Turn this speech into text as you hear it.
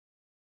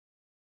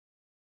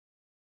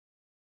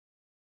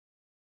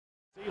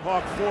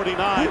Seahawk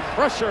 49,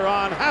 pressure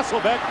on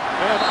Hasselbeck,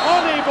 and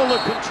unable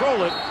to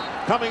control it.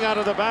 Coming out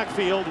of the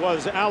backfield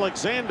was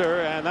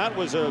Alexander, and that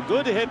was a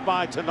good hit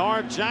by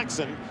Tanard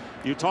Jackson.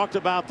 You talked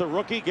about the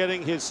rookie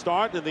getting his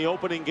start in the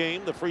opening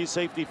game, the free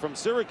safety from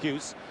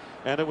Syracuse,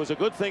 and it was a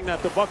good thing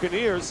that the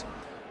Buccaneers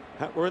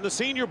were in the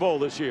Senior Bowl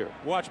this year.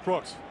 Watch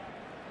Brooks.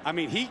 I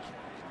mean,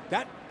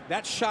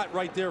 that shot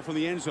right there from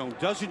the end zone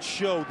doesn't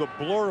show the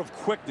blur of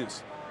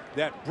quickness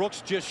that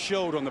Brooks just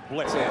showed on the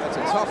blitz. Yeah, that's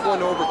a tough one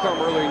to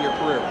overcome early in your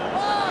career.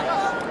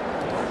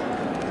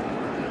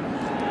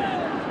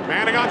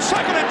 Manning on 2nd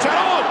and 10.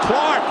 Oh,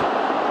 Clark!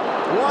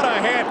 What a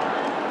hit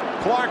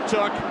Clark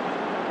took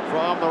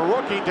from the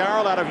rookie,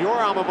 Darrell, out of your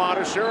alma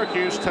mater,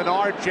 Syracuse,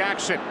 Tanard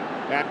Jackson.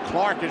 And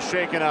Clark is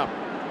shaken up.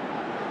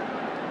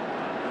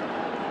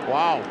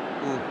 Wow.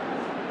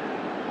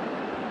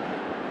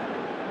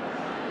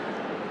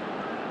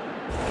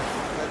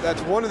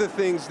 That's one of the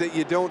things that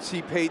you don't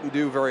see Peyton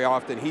do very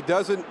often. He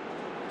doesn't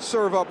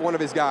serve up one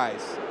of his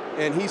guys,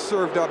 and he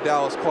served up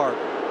Dallas Clark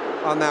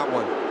on that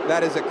one.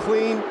 That is a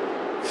clean,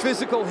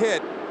 physical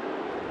hit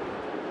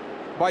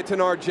by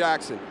Tanard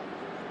Jackson.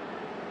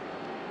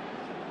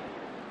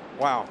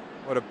 Wow,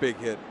 what a big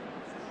hit.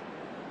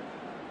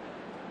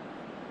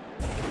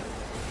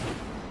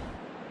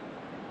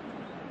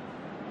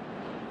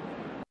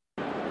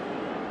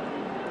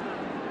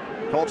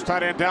 Colts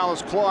tight end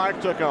Dallas Clark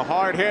took a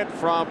hard hit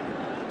from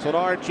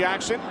Tanard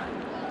Jackson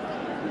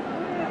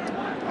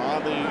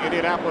on the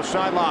Indianapolis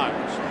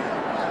sidelines.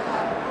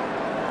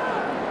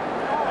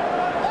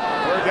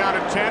 3rd down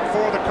and 10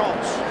 for the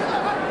Colts.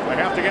 They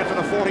have to get to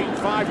the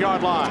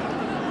 45-yard line.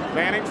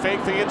 Manning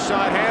faked the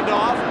inside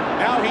handoff.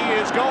 Now he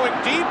is going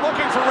deep,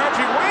 looking for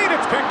Reggie Wayne.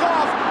 It's picked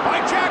off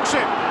by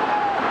Jackson.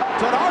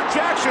 Tanard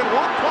Jackson,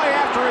 one play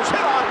after his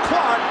hit on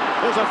Clark.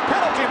 There's a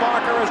penalty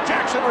marker as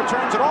Jackson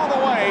returns it all the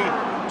way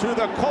to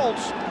the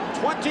Colts'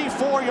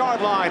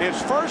 24-yard line. His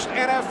first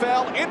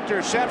NFL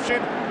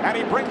interception, and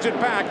he brings it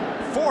back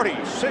 46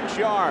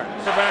 yards.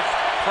 Back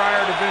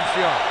prior to Vince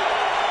Young.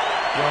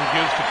 Young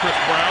gives to Chris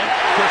Brown.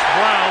 Chris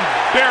Brown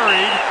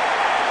buried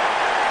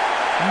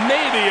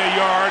maybe a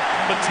yard,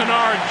 but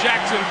Tanard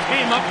Jackson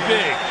came up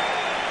big.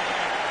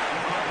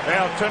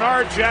 Now,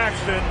 Tanard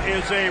Jackson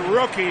is a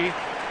rookie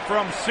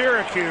from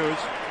Syracuse,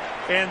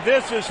 and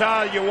this is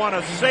how you want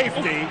a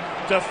safety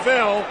to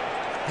fill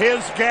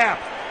his gap.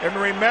 And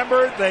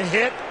remember the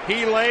hit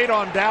he laid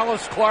on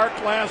Dallas Clark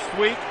last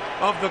week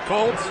of the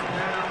Colts?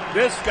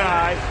 This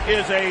guy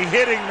is a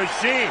hitting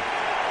machine.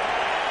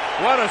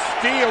 What a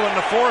steal in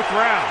the 4th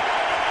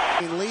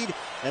round. Lead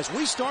as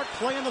we start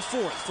playing the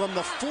 4th from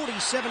the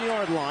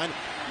 47-yard line.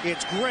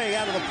 It's Gray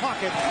out of the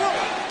pocket,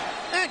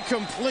 throw and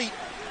complete.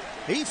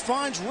 He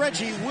finds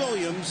Reggie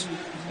Williams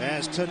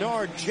as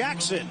Tanard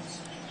Jackson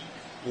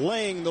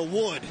laying the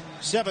wood.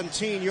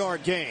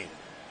 17-yard gain.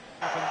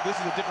 This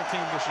is a different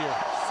team this year.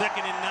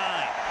 2nd and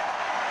 9.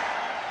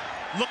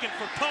 Looking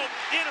for Pope,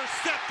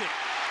 intercepted.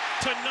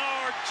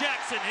 Tanard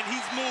Jackson, and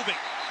he's moving.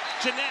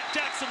 Jeanette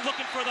Jackson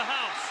looking for the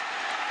house.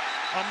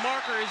 A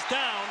marker is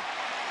down,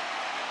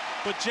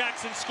 but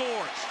Jackson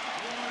scores.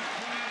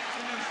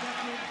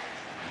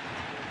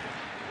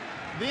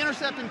 The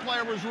intercepting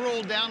player was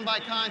ruled down by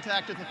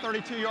contact at the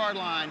 32-yard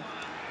line.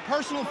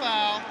 Personal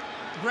foul,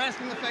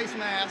 grasping the face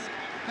mask,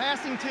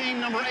 passing team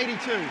number 82.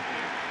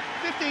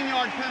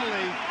 15-yard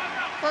penalty,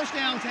 1st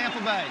down Tampa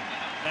Bay.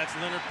 That's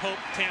Leonard Pope.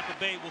 Tampa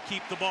Bay will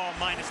keep the ball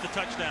minus the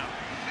touchdown.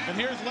 And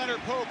here's Leonard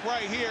Pope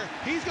right here.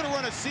 He's going to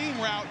run a seam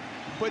route,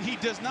 but he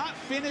does not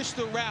finish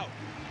the route.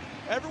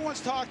 Everyone's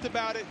talked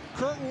about it.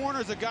 Kurt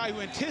Warner's a guy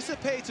who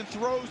anticipates and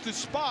throws to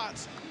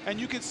spots, and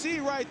you can see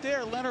right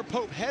there Leonard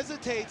Pope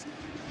hesitates.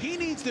 He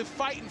needs to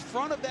fight in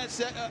front of that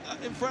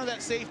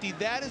safety.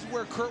 That is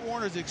where Kurt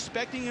Warner is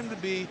expecting him to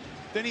be.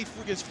 Then he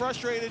gets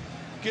frustrated,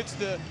 gets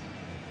the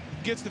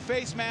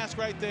face mask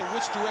right there,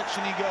 which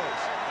direction he goes.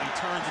 He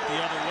turns it the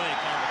other way,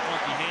 kind of a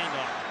funky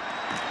handoff.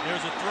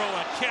 There's a throw,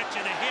 a catch,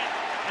 and a hit,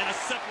 and a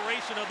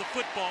separation of the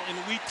football. And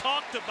we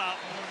talked about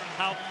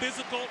how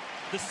physical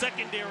the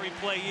secondary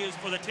play is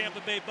for the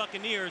Tampa Bay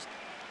Buccaneers.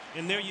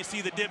 And there you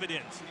see the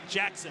dividends.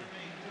 Jackson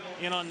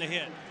in on the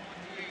hit.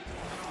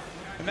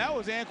 And that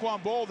was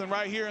Anquan Bolden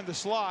right here in the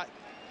slot.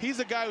 He's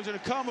a guy who's going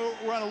to come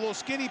run a little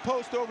skinny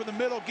post over the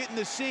middle, getting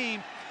the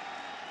seam.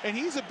 And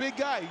he's a big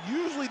guy.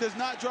 Usually does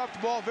not drop the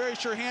ball, very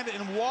sure-handed.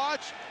 And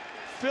watch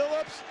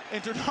Phillips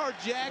and Tanard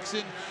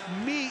Jackson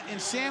meet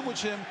and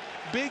sandwich him.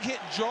 Big hit,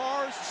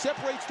 jars,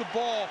 separates the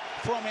ball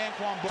from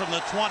Anquan Bolden. From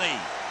the 20,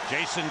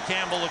 Jason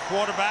Campbell, the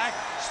quarterback,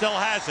 still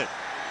has it.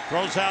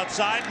 Throws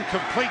outside and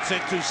completes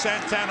it to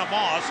Santana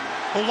Moss,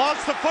 who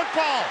lost the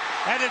football.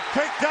 And it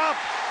picked up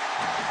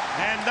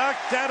and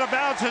knocked out of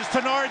bounds is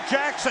Tanard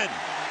Jackson.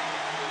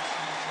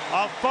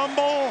 A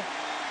fumble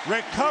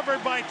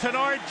recovered by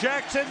Tanard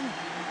Jackson.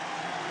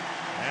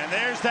 And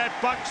there's that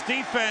Bucs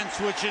defense,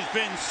 which has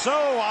been so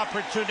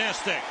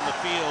opportunistic. The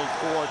field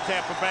for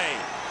Tampa Bay.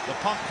 The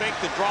pump fake,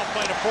 the draw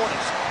play to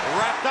Portis.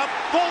 Wrapped up,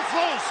 full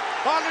close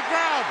on the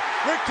ground.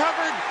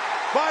 Recovered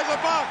by the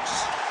Bucs.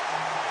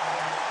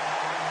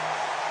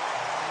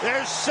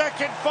 There's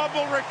second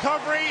fumble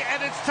recovery,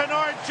 and it's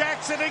Tanard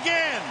Jackson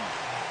again.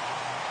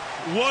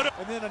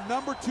 And then a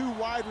number 2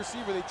 wide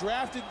receiver. They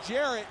drafted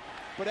Jarrett,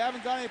 but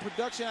haven't got any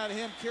production out of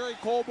him. Kerry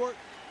Colbert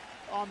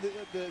on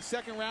the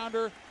second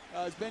rounder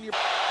has been your...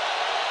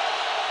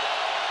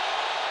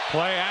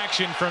 Play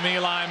action from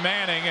Eli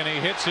Manning, and he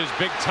hits his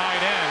big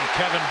tight end,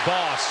 Kevin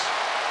Boss.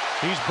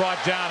 He's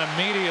brought down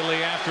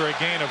immediately after a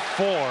gain of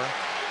 4.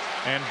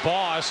 And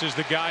Boss is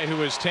the guy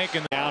who has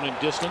taken down in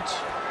distance.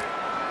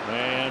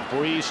 And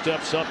Bree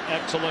steps up,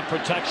 excellent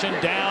protection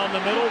down the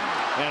middle.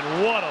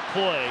 And what a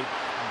play.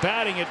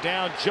 Batting it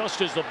down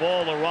just as the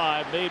ball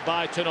arrived, made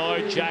by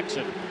Tanard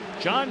Jackson.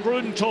 John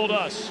Gruden told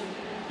us,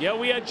 yeah,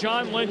 we had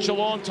John Lynch a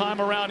long time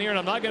around here, and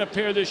I'm not going to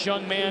pair this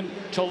young man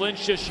to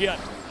Lynch just yet,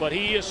 but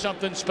he is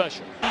something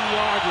special.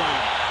 Yard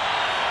line.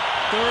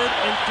 3rd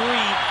and 3.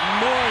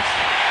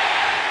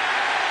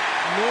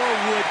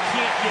 Norwood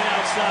can't get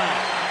outside.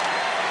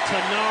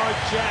 Tanard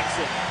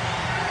Jackson.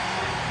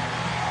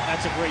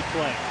 That's a great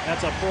play.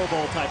 That's a Pro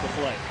Bowl type of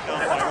play.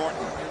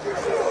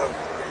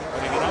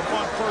 Putting it up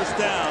on first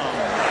down.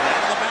 Out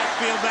of the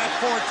backfield, Matt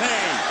Forte.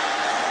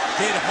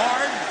 Hit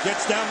hard,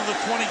 gets down to the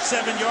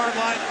 27-yard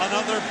line.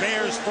 Another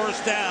Bears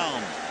first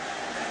down.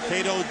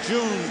 Cato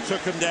June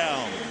took him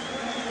down.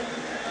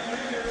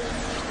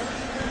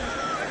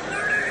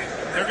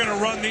 They're going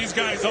to run these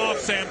guys off,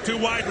 Sam. 2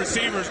 wide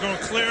receivers going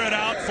to clear it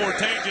out.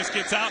 Forte just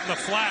gets out in the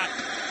flat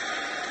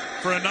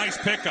for a nice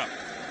pickup.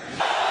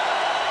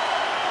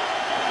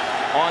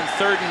 On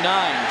 3rd and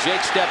 9,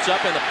 Jake steps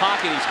up in the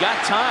pocket. He's got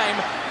time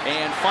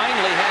and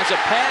finally has a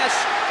pass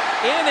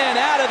in and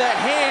out of the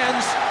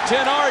hands.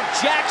 Tanard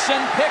Jackson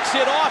picks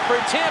it off for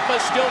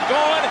Tampa, still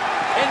going,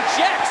 and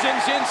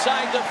Jackson's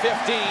inside the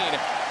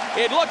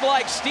 15. It looked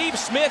like Steve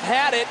Smith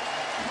had it.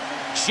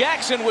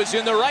 Jackson was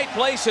in the right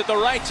place at the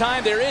right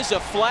time. There is a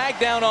flag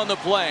down on the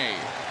play.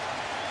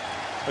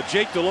 But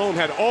Jake Delhomme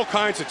had all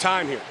kinds of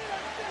time here.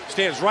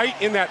 Stands right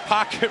in that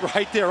pocket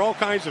right there. All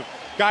kinds of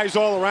guys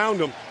all around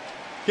him.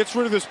 Gets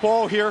rid of this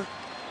ball here.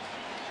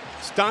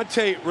 It's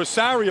Dante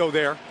Rosario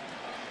there.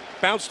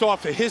 Bounced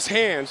off of his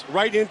hands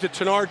right into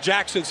Tanard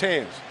Jackson's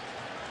hands.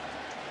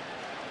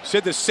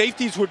 Said the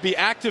safeties would be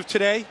active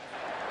today.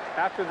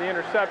 After the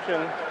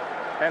interception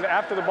and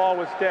after the ball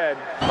was dead.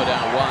 Put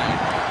out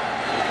wide.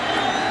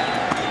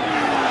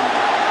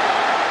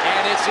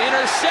 And it's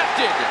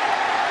intercepted.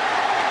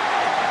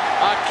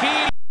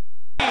 Akeem.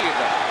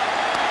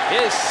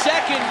 His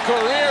second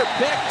career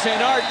pick.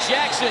 Tanard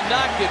Jackson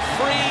knocked it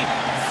free.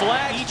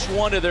 Flag each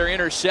one of their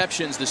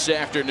interceptions this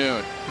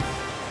afternoon.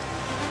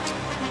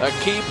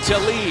 Aqib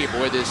Talib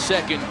with his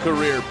second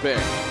career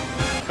pick.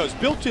 Because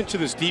built into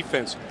this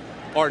defense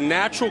are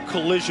natural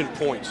collision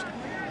points.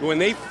 When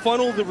they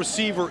funnel the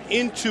receiver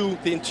into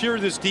the interior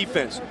of this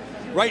defense,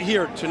 right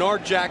here,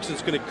 Tanard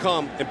Jackson's going to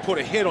come and put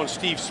a hit on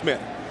Steve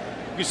Smith.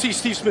 You see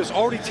Steve Smith's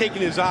already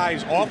taken his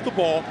eyes off the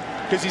ball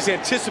because he's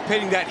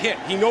anticipating that hit.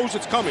 He knows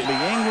it's coming. The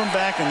Ingram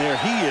back, and there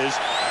he is.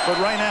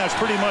 But right now, it's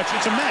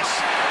a mess.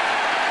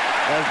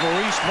 As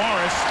Maurice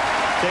Morris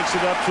takes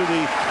it up to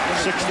the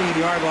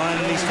 16-yard line,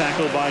 and he's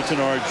tackled by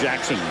Tanard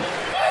Jackson.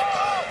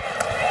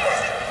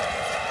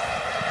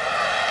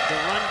 The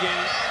run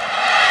game.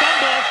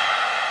 Fumble.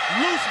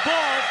 Loose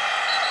ball.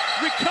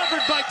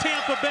 Recovered by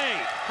Tampa Bay.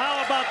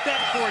 How about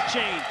that for a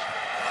change?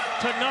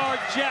 Tanard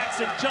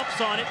Jackson jumps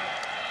on it,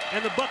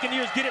 and the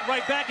Buccaneers get it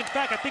right back. In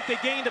fact, I think they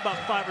gained about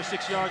 5 or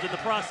 6 yards in the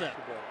process.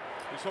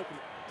 He's hoping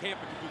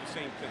Tampa can do the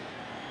same thing.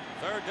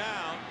 3rd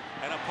down,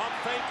 and a pump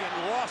fake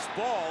and lost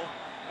ball.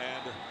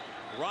 And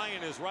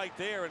Ryan is right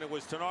there, and it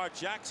was Tanard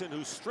Jackson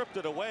who stripped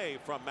it away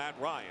from Matt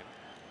Ryan.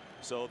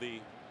 So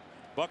the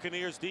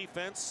Buccaneers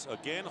defense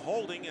again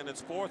holding, and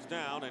it's 4th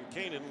down, and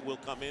Kanan will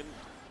come in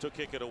to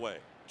kick it away.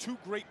 2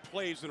 great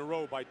plays in a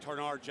row by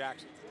Tanard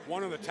Jackson.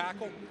 One on the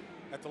tackle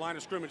at the line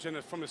of scrimmage,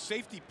 and from a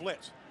safety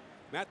blitz.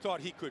 Matt thought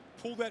he could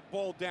pull that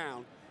ball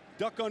down,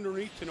 duck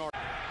underneath Tanard.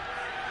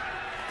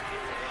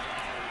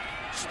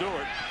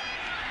 Stewart.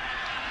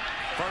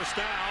 1st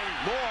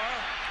down, Moore.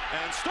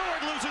 And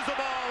Stewart loses the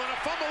ball and a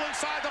fumble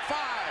inside the 5.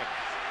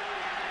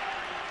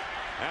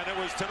 And it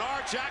was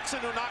Tanard Jackson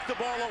who knocked the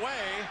ball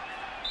away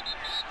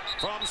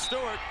from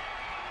Stewart.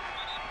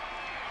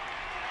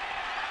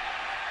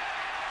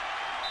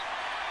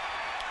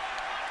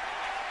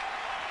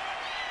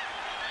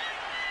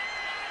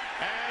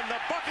 And the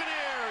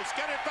Buccaneers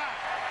get it back.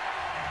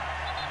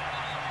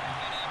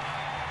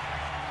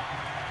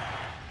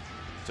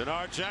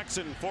 Tanard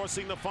Jackson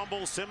forcing the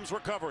fumble, Sims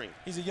recovering.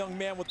 He's a young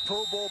man with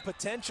Pro Bowl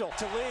potential.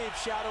 Talib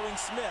shadowing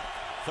Smith.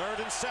 3rd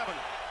and 7.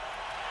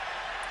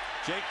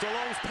 Jake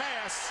Delhomme's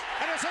pass,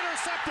 and it's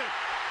intercepted.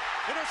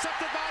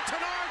 Intercepted by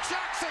Tanard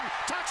Jackson.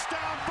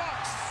 Touchdown,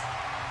 Bucs.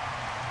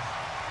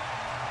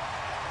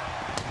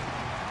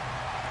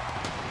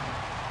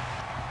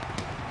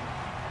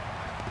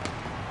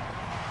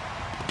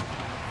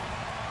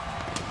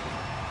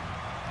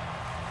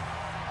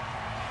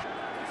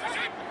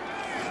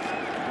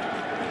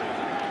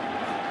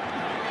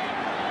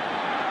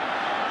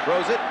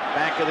 Throws it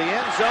back of the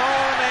end zone,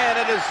 and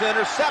it is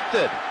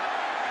intercepted.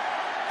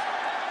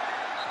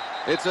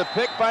 It's a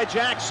pick by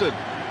Jackson.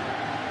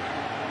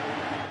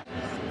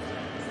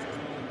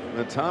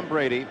 And Tom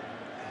Brady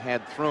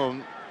had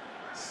thrown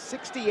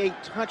 68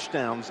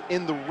 touchdowns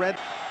in the red.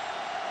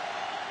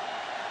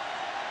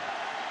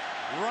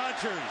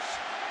 Rodgers,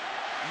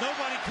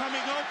 nobody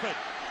coming open,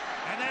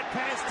 and that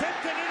pass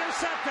tipped and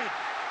intercepted.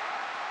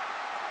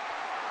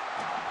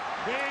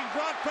 Being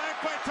brought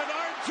back by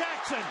Tanard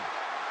Jackson,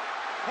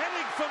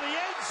 heading for the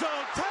end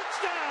zone,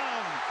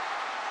 touchdown.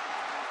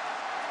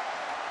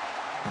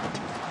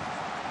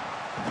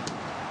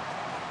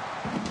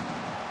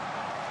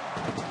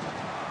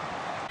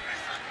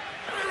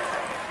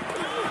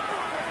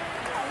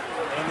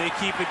 And they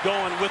keep it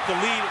going with the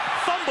lead.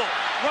 Fumble.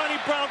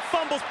 Ronnie Brown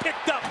fumbles,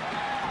 picked up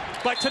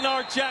by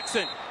Tanard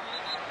Jackson.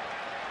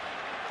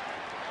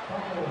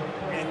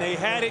 And they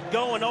had it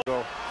going. At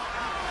the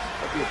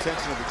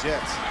attention of the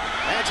Jets.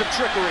 And some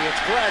trickery. It's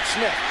Brad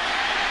Smith.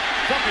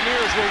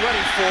 Buccaneers were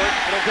ready for it.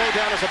 It'll go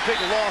down as a big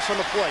loss on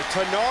the play.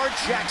 Tanard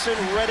Jackson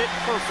read it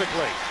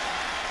perfectly.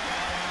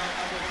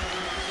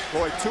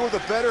 Boy, two of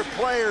the better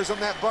players on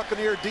that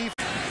Buccaneer defense.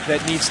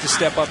 That needs to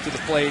step up to the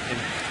plate and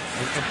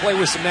play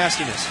with some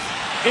nastiness.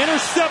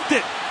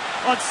 Intercepted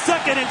on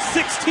 2nd and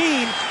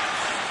 16.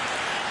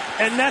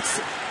 And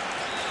that's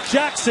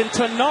Jackson,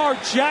 Tanard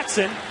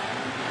Jackson,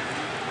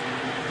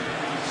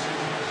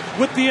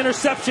 with the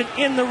interception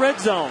in the red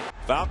zone.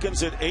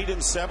 Falcons at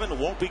 8-7,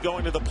 won't be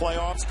going to the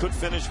playoffs, could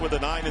finish with a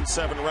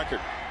 9-7 record.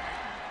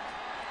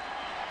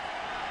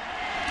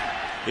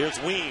 Here's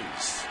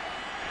Weems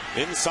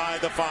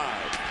inside the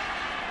 5.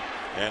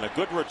 And a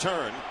good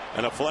return,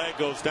 and a flag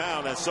goes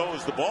down, and so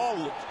is the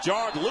ball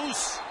jarred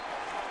loose.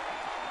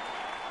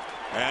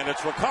 And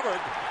it's recovered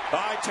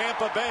by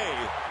Tampa Bay.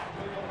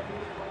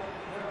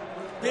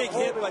 Big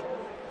hit, but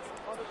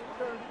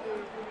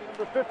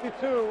for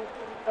 52,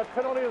 that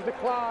penalty is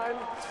declined.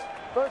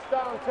 First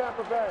down,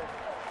 Tampa Bay.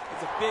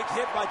 it's a big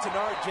hit by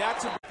Tanard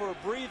Jackson for a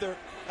breather.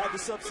 Had to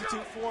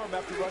substitute for him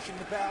after rushing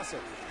the passer.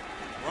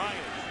 Ryan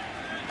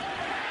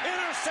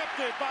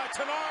intercepted by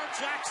Tanard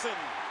Jackson.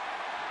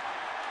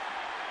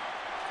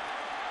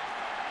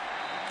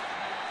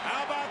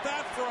 How about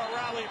that for a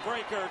rally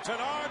breaker?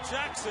 Tanard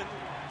Jackson.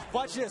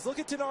 Watch this. Look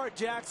at Tanard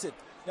Jackson.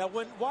 Now,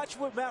 watch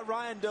what Matt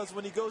Ryan does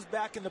when he goes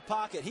back in the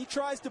pocket. He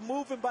tries to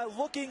move him by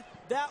looking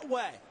that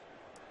way.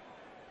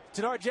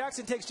 Tanard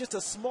Jackson takes just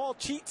a small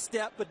cheat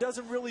step, but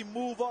doesn't really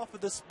move off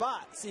of the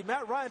spot. See,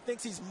 Matt Ryan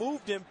thinks he's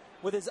moved him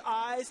with his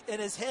eyes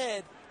and his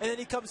head, and then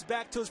he comes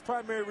back to his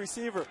primary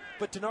receiver.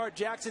 But Tanard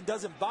Jackson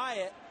doesn't buy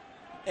it,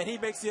 and he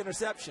makes the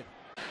interception.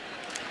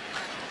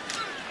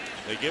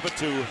 They give it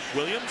to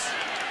Williams,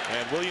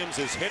 and Williams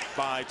is hit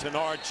by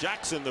Tanard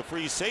Jackson, the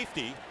free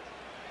safety.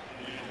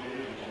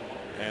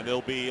 And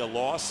there'll be a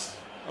loss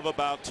of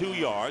about 2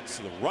 yards.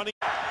 The running.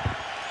 3rd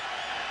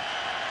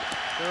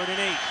and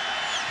 8.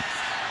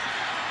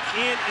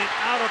 In and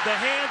out of the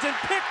hands and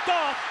picked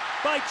off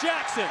by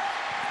Jackson.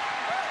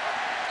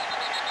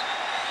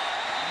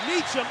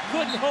 Meacham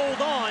couldn't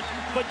hold on,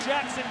 but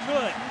Jackson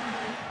could.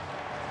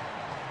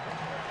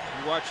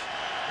 You watch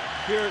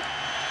here.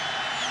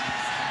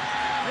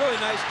 Really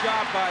nice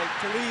job by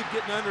Talib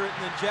getting under it,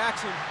 and then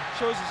Jackson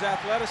shows his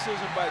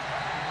athleticism by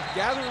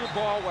gathering the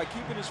ball while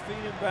keeping his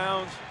feet in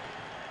bounds.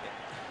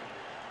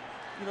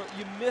 You know,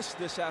 you miss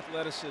this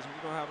athleticism.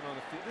 You don't have it on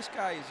the field. This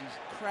guy he's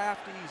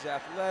crafty, he's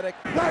athletic.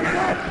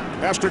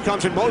 Hester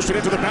comes in motion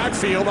into the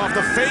backfield off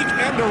the fake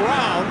end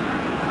around.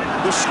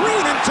 The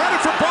screen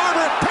intended for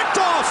Barber, picked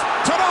off.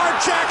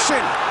 Tanard Jackson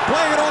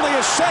playing in only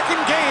his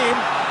 2nd game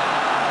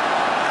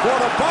for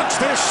the Bucs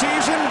this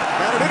season.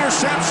 Had an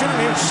interception in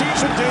his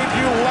season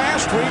debut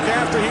last week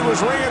after he was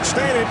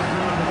reinstated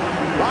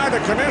by the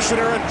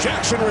commissioner, and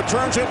Jackson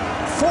returns it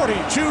 42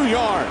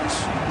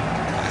 yards.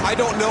 I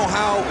don't know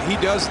how he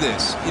does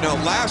this. You know,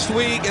 last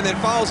week and then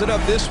follows it up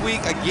this week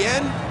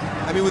again.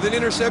 I mean, with an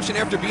interception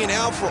after being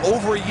out for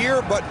over a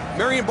year. But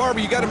Marion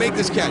Barber, you got to make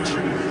this catch.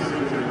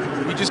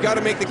 You just got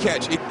to make the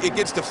catch. It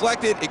gets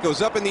deflected. It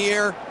goes up in the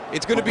air.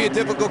 It's going to be a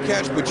difficult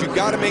catch, but you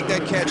got to make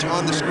that catch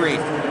on the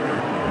screen.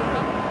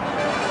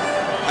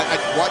 I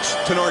watched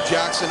Tanard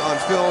Jackson on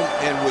film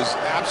and was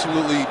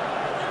absolutely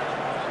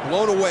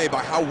blown away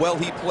by how well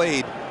he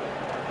played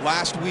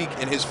last week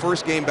in his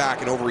first game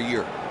back in over a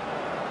year.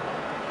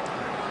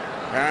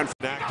 And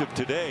active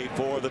today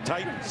for the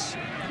Titans.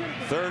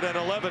 3rd and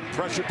 11,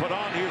 pressure put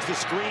on. Here's the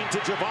screen to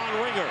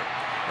Javon Ringer.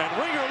 And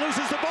Ringer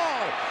loses the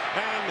ball.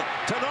 And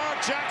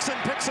Tanard Jackson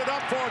picks it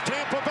up for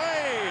Tampa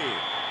Bay.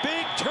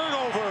 Big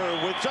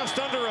turnover with just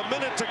under a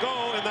minute to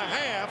go in the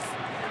half.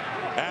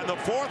 And the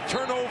 4th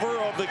turnover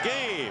of the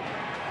game.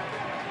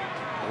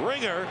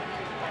 Ringer,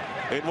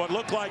 in what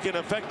looked like an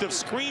effective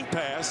screen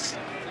pass,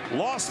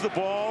 lost the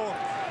ball.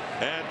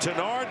 And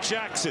Tanard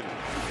Jackson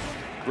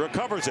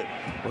recovers it.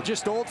 Well,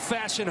 just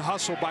old-fashioned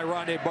hustle by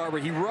Rondé Barber.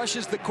 He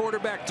rushes the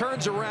quarterback,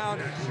 turns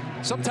around.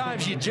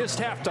 Sometimes you just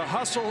have to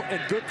hustle and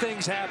good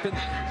things happen.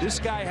 This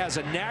guy has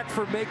a knack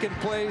for making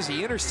plays.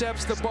 He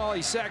intercepts the ball.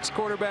 He sacks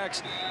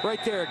quarterbacks. Right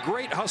there, a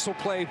great hustle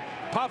play.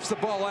 Pops the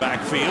ball out.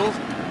 Backfield.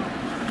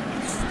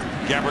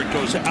 Gabbert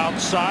goes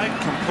outside,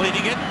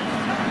 completing it.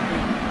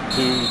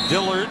 to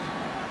Dillard.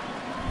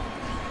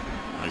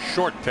 A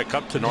short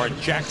pickup. Tanard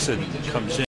Jackson comes in.